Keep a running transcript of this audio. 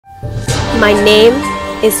My name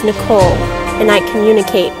is Nicole, and I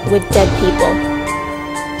communicate with dead people.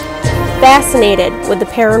 Fascinated with the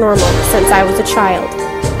paranormal since I was a child,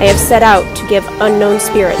 I have set out to give unknown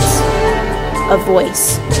spirits a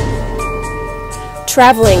voice.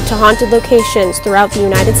 Traveling to haunted locations throughout the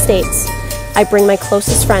United States, I bring my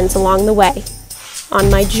closest friends along the way on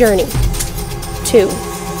my journey to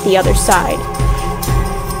the other side.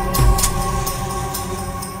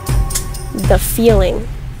 The feeling.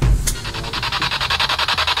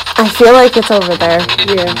 I feel like it's over there.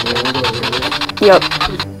 Yeah. Yep.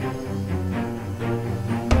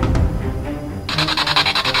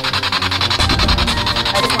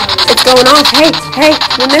 It's going off. Hey,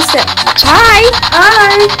 you missed it. Hi.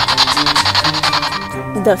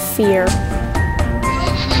 The fear.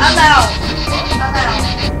 I'm out.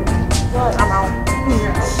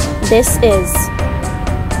 This is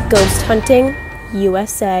Ghost Hunting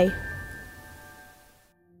USA.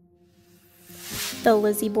 The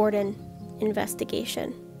Lizzie Borden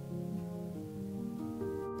investigation.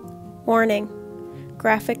 Warning: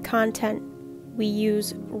 graphic content. We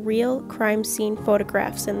use real crime scene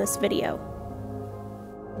photographs in this video.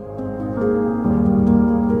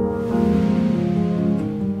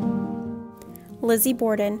 Lizzie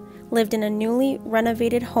Borden lived in a newly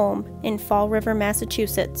renovated home in Fall River,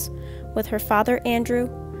 Massachusetts, with her father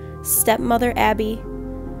Andrew, stepmother Abby,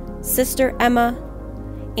 sister Emma,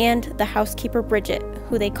 and the housekeeper Bridget,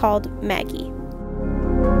 who they called Maggie.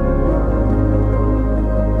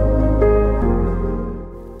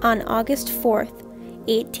 On August 4th,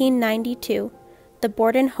 1892, the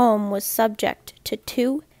Borden home was subject to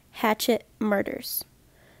 2 hatchet murders,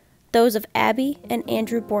 those of Abby and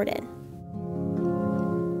Andrew Borden.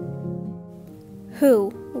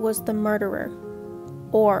 Who was the murderer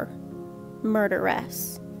or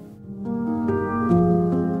murderess?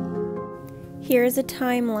 Here is a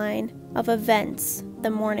timeline of events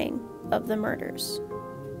the morning of the murders.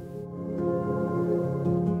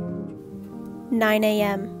 9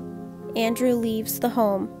 a.m. Andrew leaves the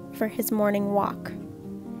home for his morning walk.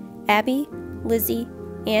 Abby, Lizzie,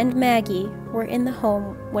 and Maggie were in the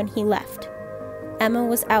home when he left. Emma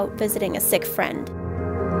was out visiting a sick friend.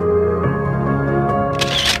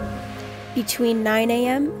 Between 9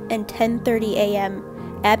 a.m. and 10:30 a.m.,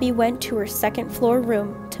 Abby went to her second-floor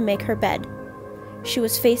room to make her bed. She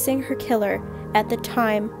was facing her killer at the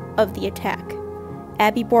time of the attack.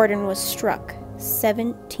 Abby Borden was struck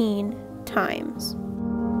 17 times.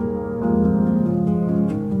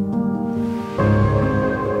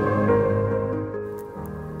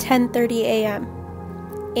 "10:30 a.m.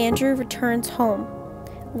 Andrew returns home.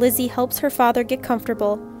 Lizzie helps her father get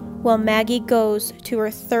comfortable while Maggie goes to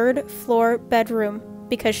her third-floor bedroom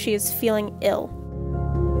because she is feeling ill.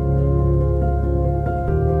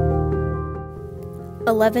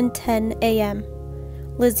 11:10 a.m.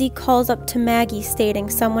 Lizzie calls up to Maggie stating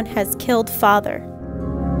someone has killed father.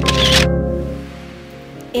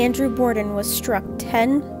 Andrew Borden was struck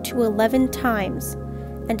 10 to 11 times,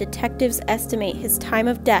 and detectives estimate his time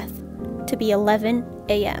of death to be 11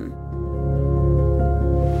 a.m.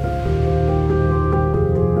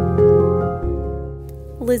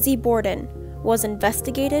 Lizzie Borden was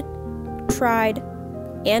investigated, tried,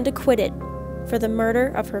 and acquitted for the murder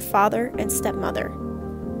of her father and stepmother.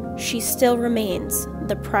 She still remains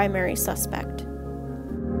the primary suspect.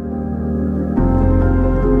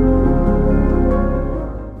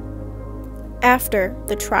 After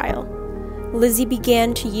the trial, Lizzie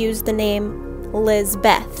began to use the name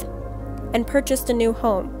Lizbeth and purchased a new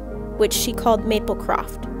home, which she called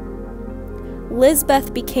Maplecroft.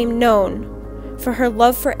 Lizbeth became known for her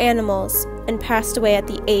love for animals and passed away at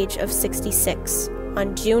the age of 66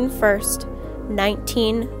 on June 1st,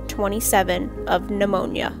 1927, of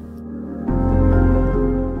pneumonia.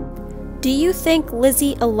 Do you think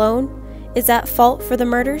Lizzie alone is at fault for the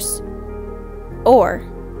murders? Or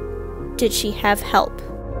did she have help?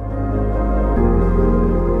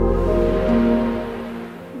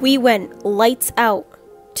 We went lights out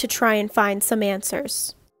to try and find some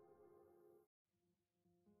answers.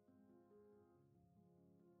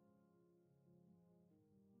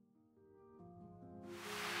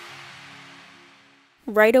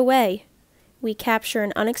 Right away, we capture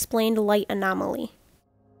an unexplained light anomaly.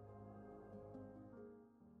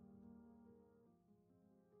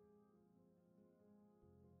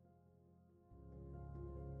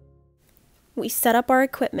 We set up our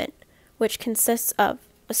equipment, which consists of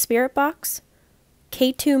a spirit box,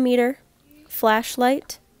 K2 meter,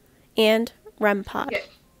 flashlight, and REM pod. Get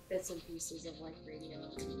bits and pieces of like radio.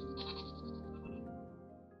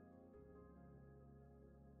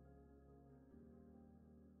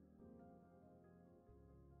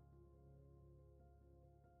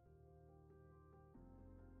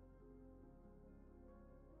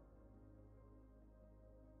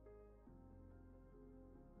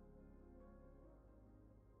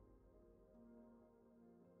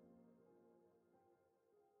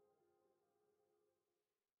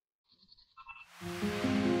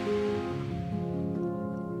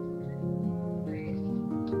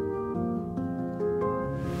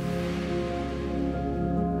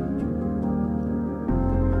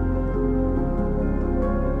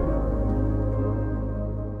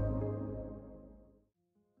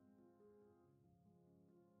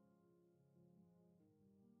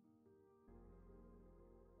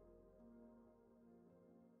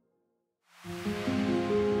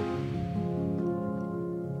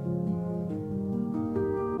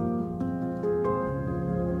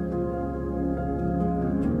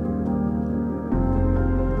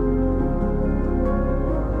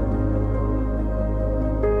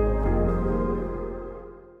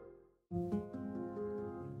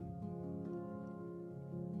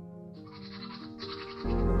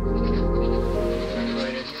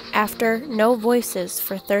 After no voices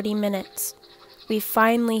for 30 minutes, we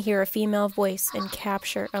finally hear a female voice and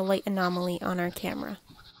capture a light anomaly on our camera.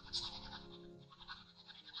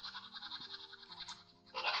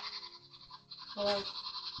 Hello.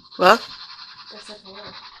 What? I said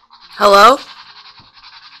hello. Hello?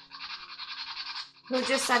 Who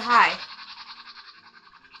just said hi?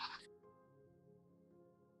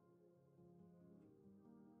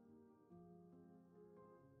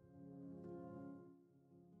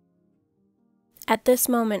 At this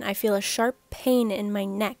moment, I feel a sharp pain in my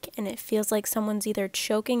neck, and it feels like someone's either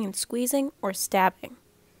choking and squeezing or stabbing.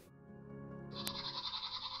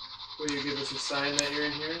 Will you give us a sign that you're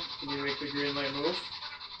in here? Can you make the green light move?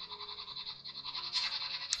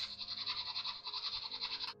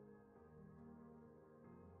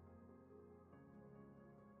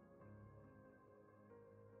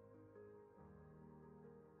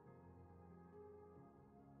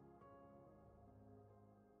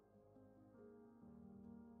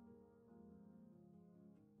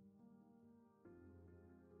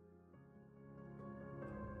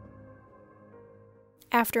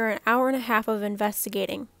 After an hour and a half of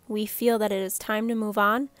investigating, we feel that it is time to move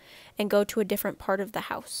on and go to a different part of the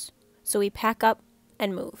house. So we pack up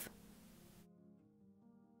and move.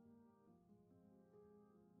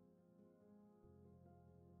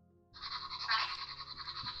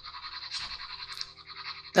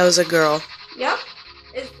 That was a girl. Yep.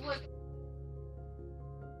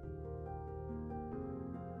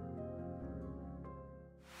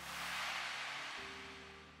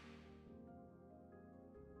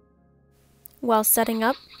 While setting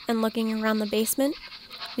up and looking around the basement,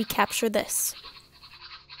 we capture this.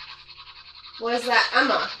 Was that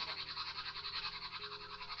Emma?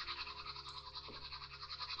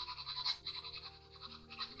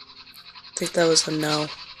 I think that was a no.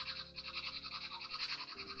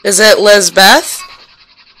 Is it Lizbeth?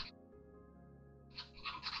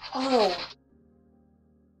 Oh.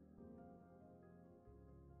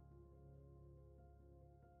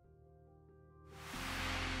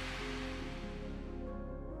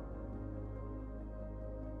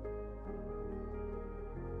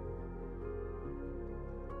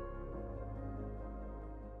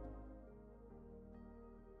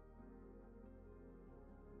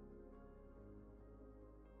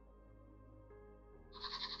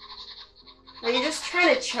 Are you just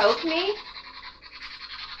trying to choke me?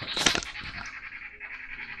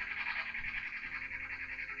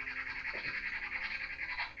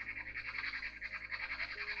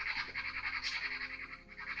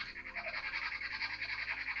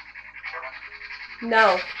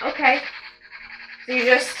 No. Okay. So you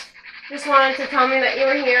just wanted to tell me that you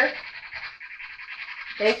were here?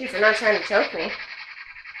 Thank you for not trying to choke me.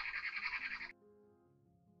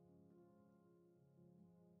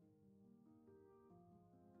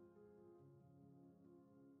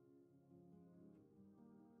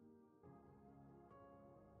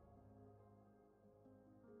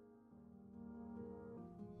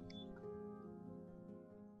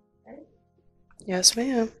 Yes,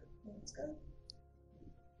 ma'am. Let's go.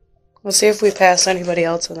 Let's see if we pass anybody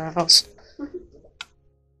else in the house.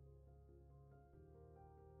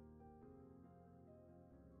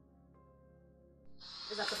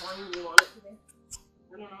 Is that the volume you want it to be?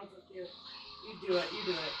 I don't know, it's up to you. You do it, you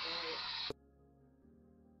do it.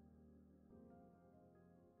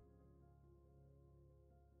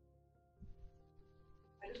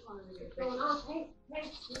 I just wanted to get What's going on?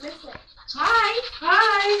 Hey, you missed it. Hi.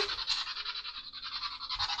 Hi.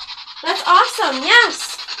 That's awesome.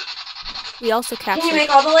 Yes. We also Can you captured make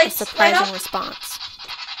all the a lights light surprising up? response.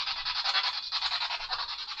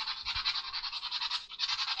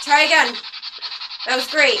 Try again. That was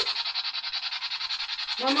great.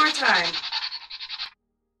 One more time.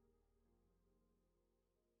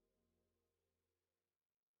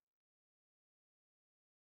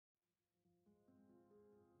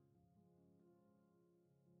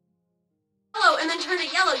 Yellow and then turn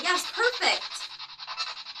it yellow. Yes, perfect.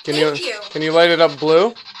 Can Thank you. Can you light it up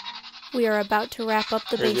blue? We are about to wrap up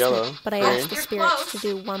the Or basement, yellow, but I green. asked the You're spirits close. to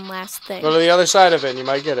do one last thing. Go to the other side of it and you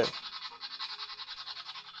might get it.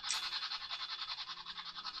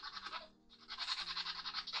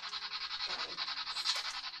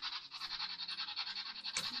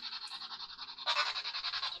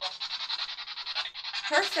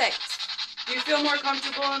 Perfect. Do you feel more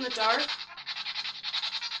comfortable in the dark?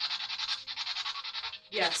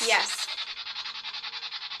 Yes. Yes.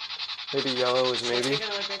 Maybe yellow is maybe. Take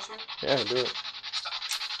another picture. Yeah, do it.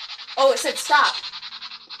 Oh, it said stop.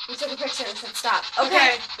 We took a picture and it said stop. Okay.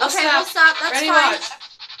 Okay, we'll Okay, stop. we'll stop. That's Ready, fine. watch.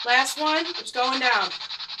 Last one. It's going down.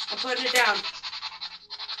 I'm putting it down.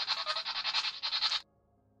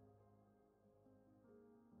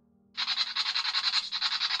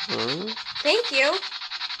 Thank you.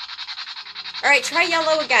 Alright, try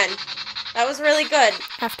yellow again. That was really good.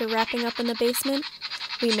 After wrapping up in the basement,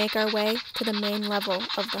 we make our way to the main level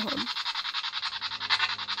of the home.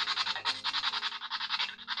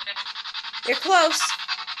 You're close.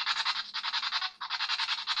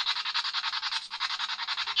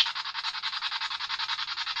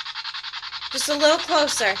 Just a little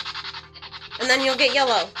closer. And then you'll get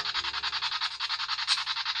yellow.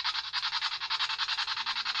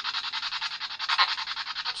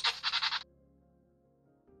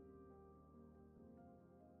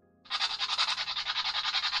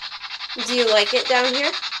 Do you like it down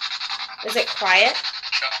here? Is it quiet?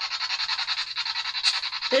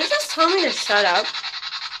 Did it just tell me to shut up?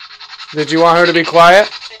 Did you want her to be quiet?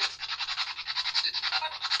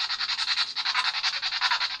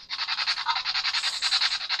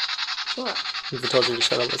 What? If I told you to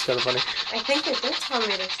shut up, that's kind of funny. I think it did tell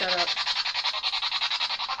me to shut up.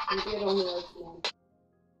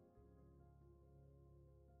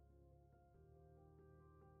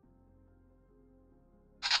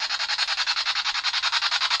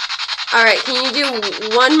 Alright, can you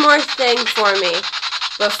do one more thing for me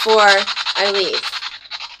before I leave?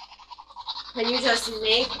 Can you just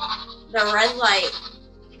make the red light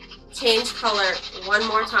change color one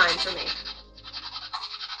more time for me?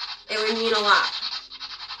 It would mean a lot.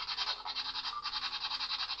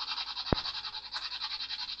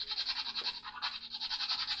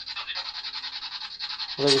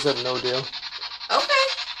 I think you said no deal. Okay.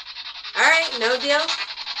 Alright, no deal.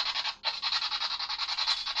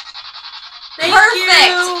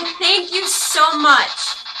 Perfect! Thank you so much.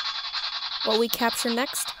 What we capture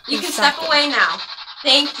next You is can step shocking. away now.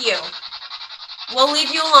 Thank you. We'll leave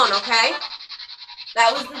you alone, okay?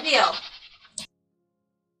 That was the deal.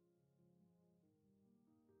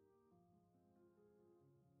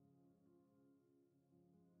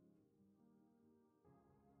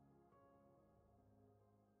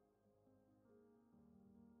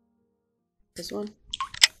 This one?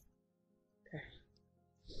 Okay.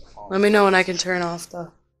 Let me know when I can turn off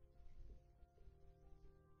the...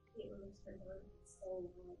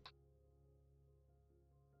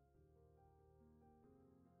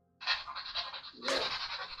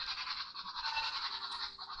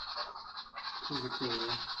 Those are cool,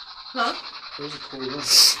 man. Huh? Those are cool, man.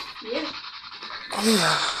 Yeah.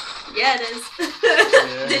 Oh, Yeah, it is.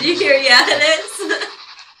 Yeah. Did you hear? Yeah, it is.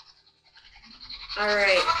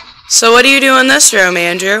 Alright. so what do you do in this room,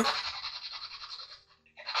 Andrew?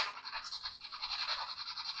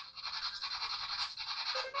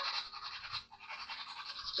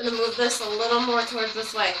 I'm gonna move this a little more towards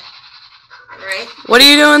this way. Alright? What do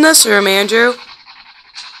you do in this room, Andrew?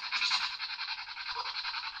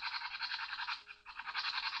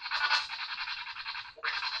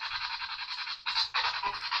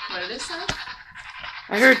 What did it say?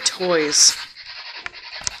 I heard toys.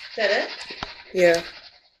 Did it? Yeah.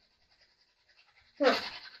 Huh.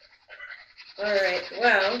 Alright,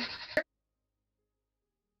 well.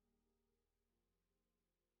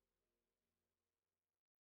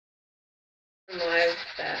 I'm live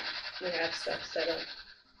that we have stuff set up.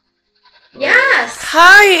 Yes!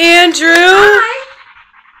 Hi, Andrew! Hi!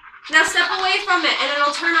 Now step away from it and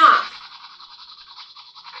it'll turn off.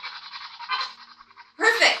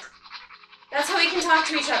 Perfect! That's how we can talk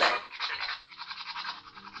to each other.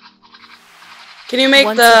 Can you make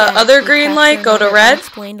Once the again, other we green capture light go to another red?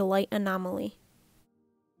 unexplained light anomaly.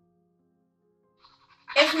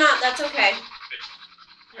 If not, that's okay.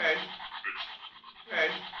 Okay. Okay.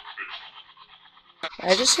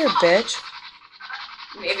 I just hear bitch.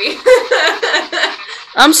 Maybe.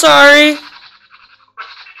 I'm sorry.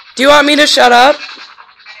 Do you want me to shut up?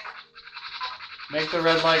 Make the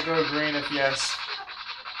red light go green if yes.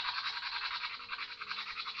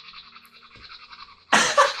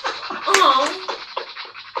 Oh.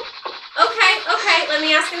 Okay, let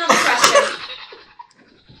me ask another question.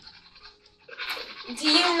 Do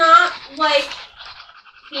you not like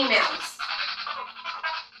females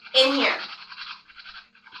in here?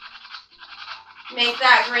 Make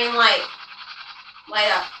that green light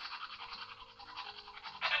light up.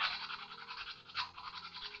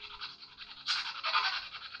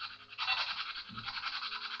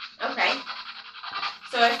 Okay.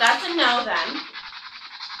 So if that's a no then,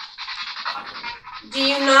 do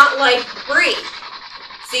you not like Brie?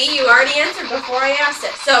 See, you already answered before I asked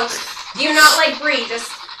it. So, do you not like Brie?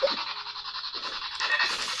 Just...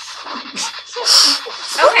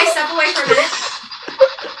 Okay, step away for a minute.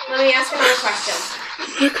 Let me ask another question.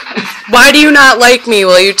 Why do you not like me?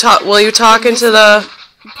 Will you talk into the...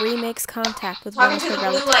 Bree makes contact with one Talking of to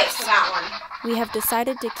her the blue relatives. light for that one. We have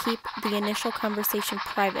decided to keep the initial conversation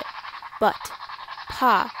private, but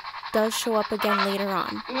Pa does show up again later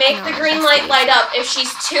on. Make the green light light up if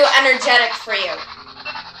she's too energetic for you.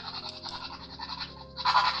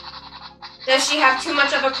 Does she have too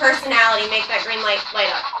much of a personality? Make that green light light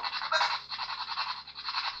up.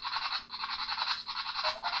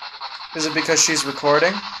 Is it because she's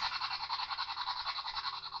recording?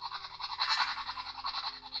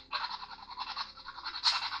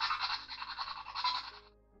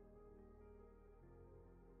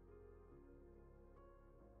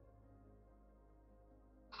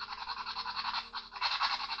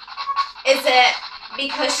 Is it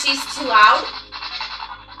because she's too loud?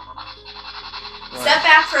 Step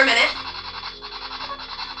back for a minute.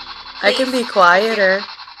 I can be quieter.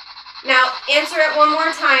 Now, answer it one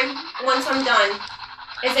more time once I'm done.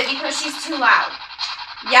 Is it because she's too loud?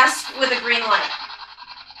 Yes, with a green light.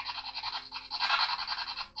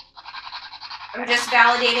 I'm just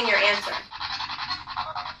validating your answer.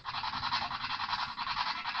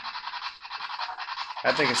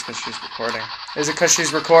 I think it's because she's recording. Is it because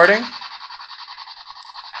she's recording?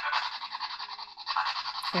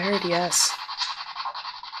 I heard yes.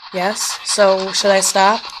 Yes? So, should I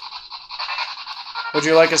stop? Would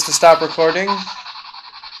you like us to stop recording?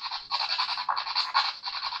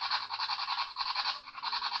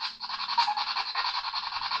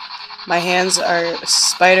 My hands are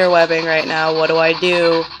spider webbing right now. What do I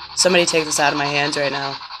do? Somebody take this out of my hands right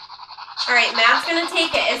now. Alright, Matt's gonna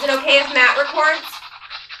take it. Is it okay if Matt records?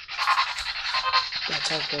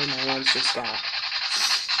 That's okay, my hands just stopped.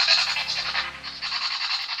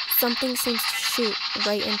 Something seems to shoot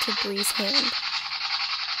right into Bree's hand.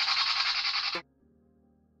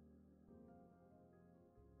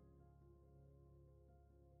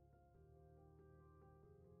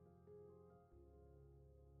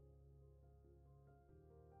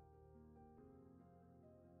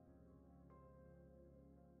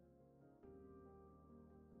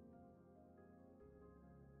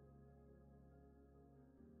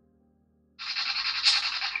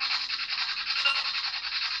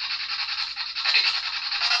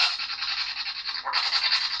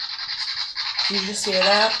 You just hear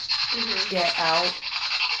that? Mm-hmm. Get out.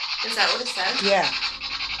 Is that what it said? Yeah.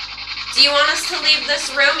 Do you want us to leave this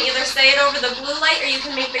room? Either say it over the blue light or you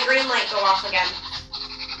can make the green light go off again.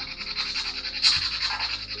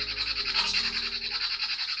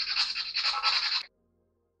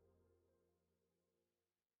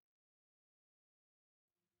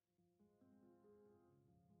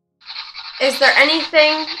 Is there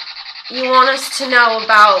anything you want us to know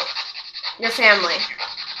about your family?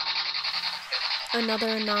 Another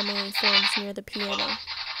anomaly forms near the piano.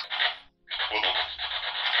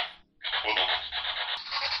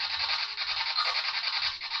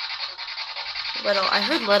 Little. I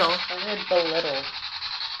heard little. I heard belittle.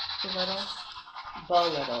 Little.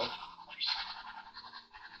 Belittle.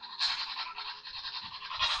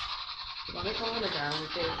 Let me go on the ground in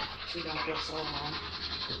case we don't get so long.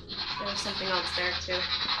 There's something else there too.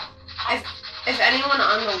 If anyone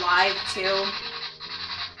on the live too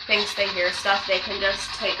thinks they hear stuff, they can just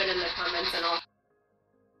type it in the comments and I'll.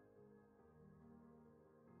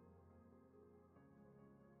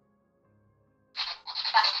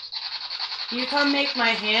 You come make my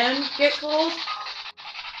hand get cold?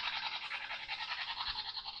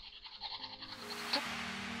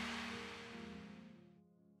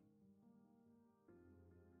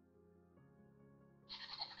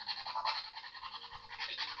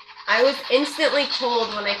 I was instantly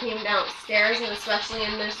cold when I came downstairs, and especially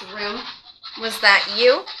in this room. Was that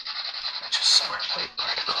you? I just saw a white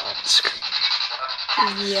particle on the screen.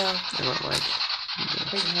 Yeah. It went like...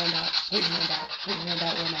 Put your hand out. Put your hand out. Put your hand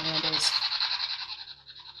out where my hand is.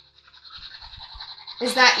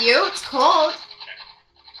 Is that you? It's cold.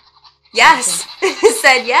 Yes. It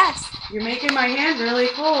said yes. You're making my hand really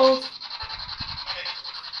cold.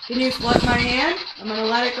 Can you flip my hand? I'm gonna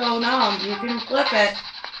let it go numb. You can flip it.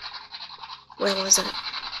 Where was it?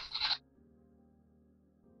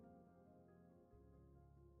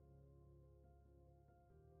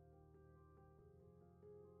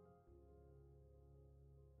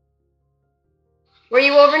 Were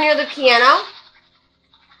you over near the piano?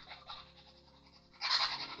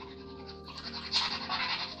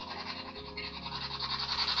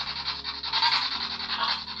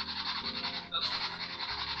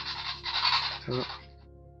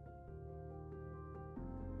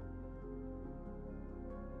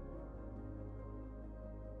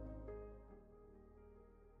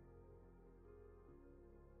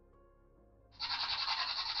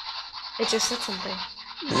 It just said something.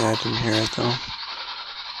 Yeah, I didn't hear it though.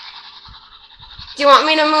 Do you want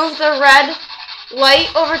me to move the red light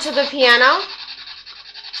over to the piano.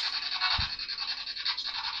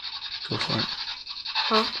 Go for it.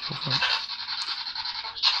 Huh? Go for it.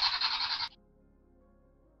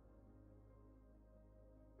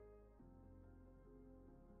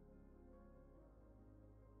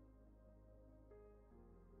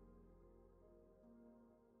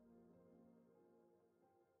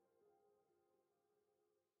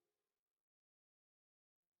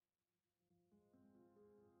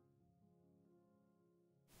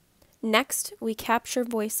 Next, we capture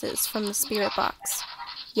voices from the spirit box,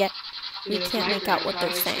 yet we Dude, can't my make out what they're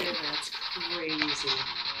grandfather's saying. here, that's crazy.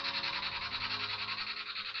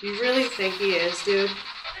 You really think he is, dude?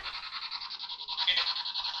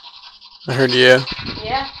 I heard yeah.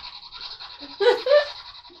 Yeah.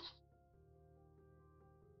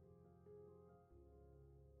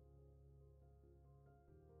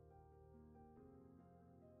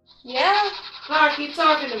 Yeah. Clark, keep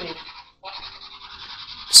talking to me.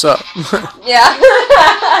 What's up? Yeah.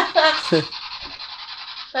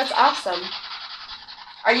 That's awesome.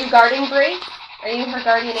 Are you guarding Bree? Are you her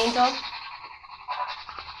guardian angel?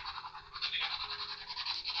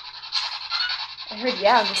 I heard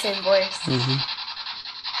yeah, the same voice. Mm-hmm.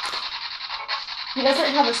 He doesn't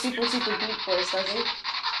have a super deep voice, does he?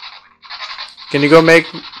 Can you go make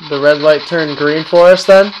the red light turn green for us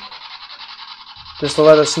then? Just to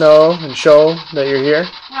let us know and show that you're here.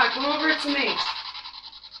 Clark, come over to me.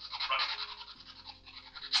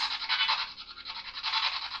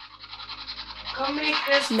 Come make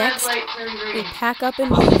this Next, red light turn We green. pack up and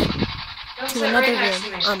move Come to sit another right next to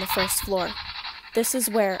room me. on the first floor. This is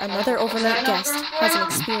where another overnight guest has an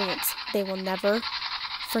experience they will never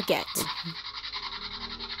forget.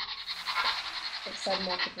 It said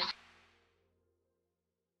multiple.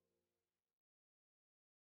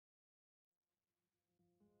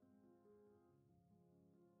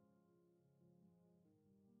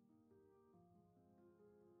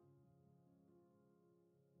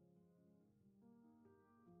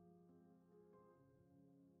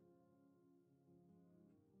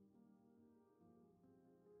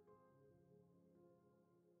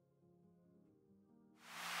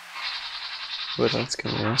 What else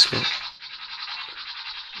can we ask it?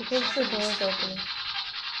 I think the door's opening.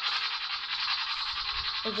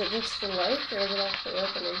 Is it just the light, or is it actually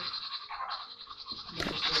opening?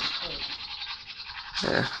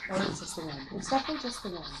 Yeah. Oh, it's just the one. It's definitely just the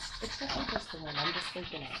one. It's definitely just the one. I'm just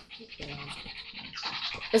freaking out.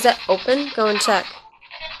 Is that open? Go and check.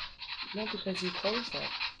 No, because you closed it.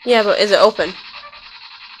 Yeah, but is it open?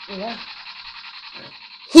 Yeah.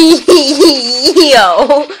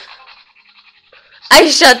 Yo! I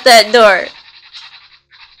shut that door.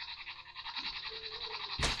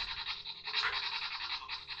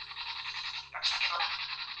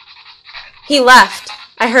 He left.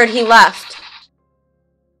 I heard he left.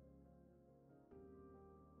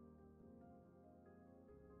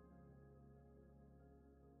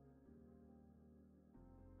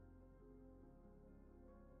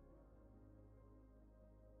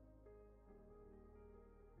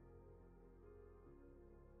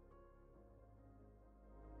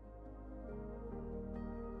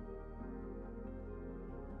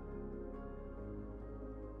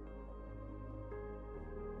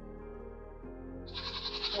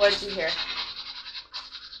 What did you hear?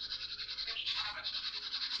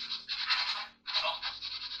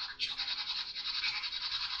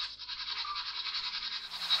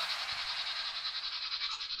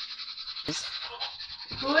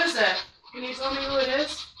 Who is it? Can you tell me who it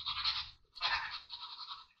is?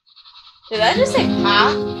 Did I just say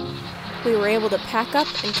Pa? We were able to pack up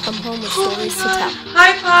and come home with stories to tell.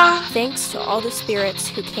 Hi, Pa. Thanks to all the spirits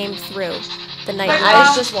who came through the night My we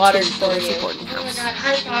eyes just watered to the for Lizzie you. Borden Oh my house. God.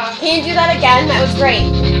 Hi, Pa. Can you do that again? That was great.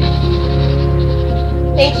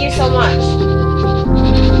 Thank you so much.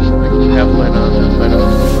 Half light on, half light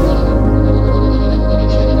off.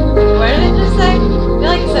 What did it just say? I feel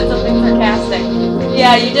like you said something sarcastic.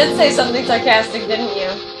 Yeah, you did say something sarcastic, didn't you?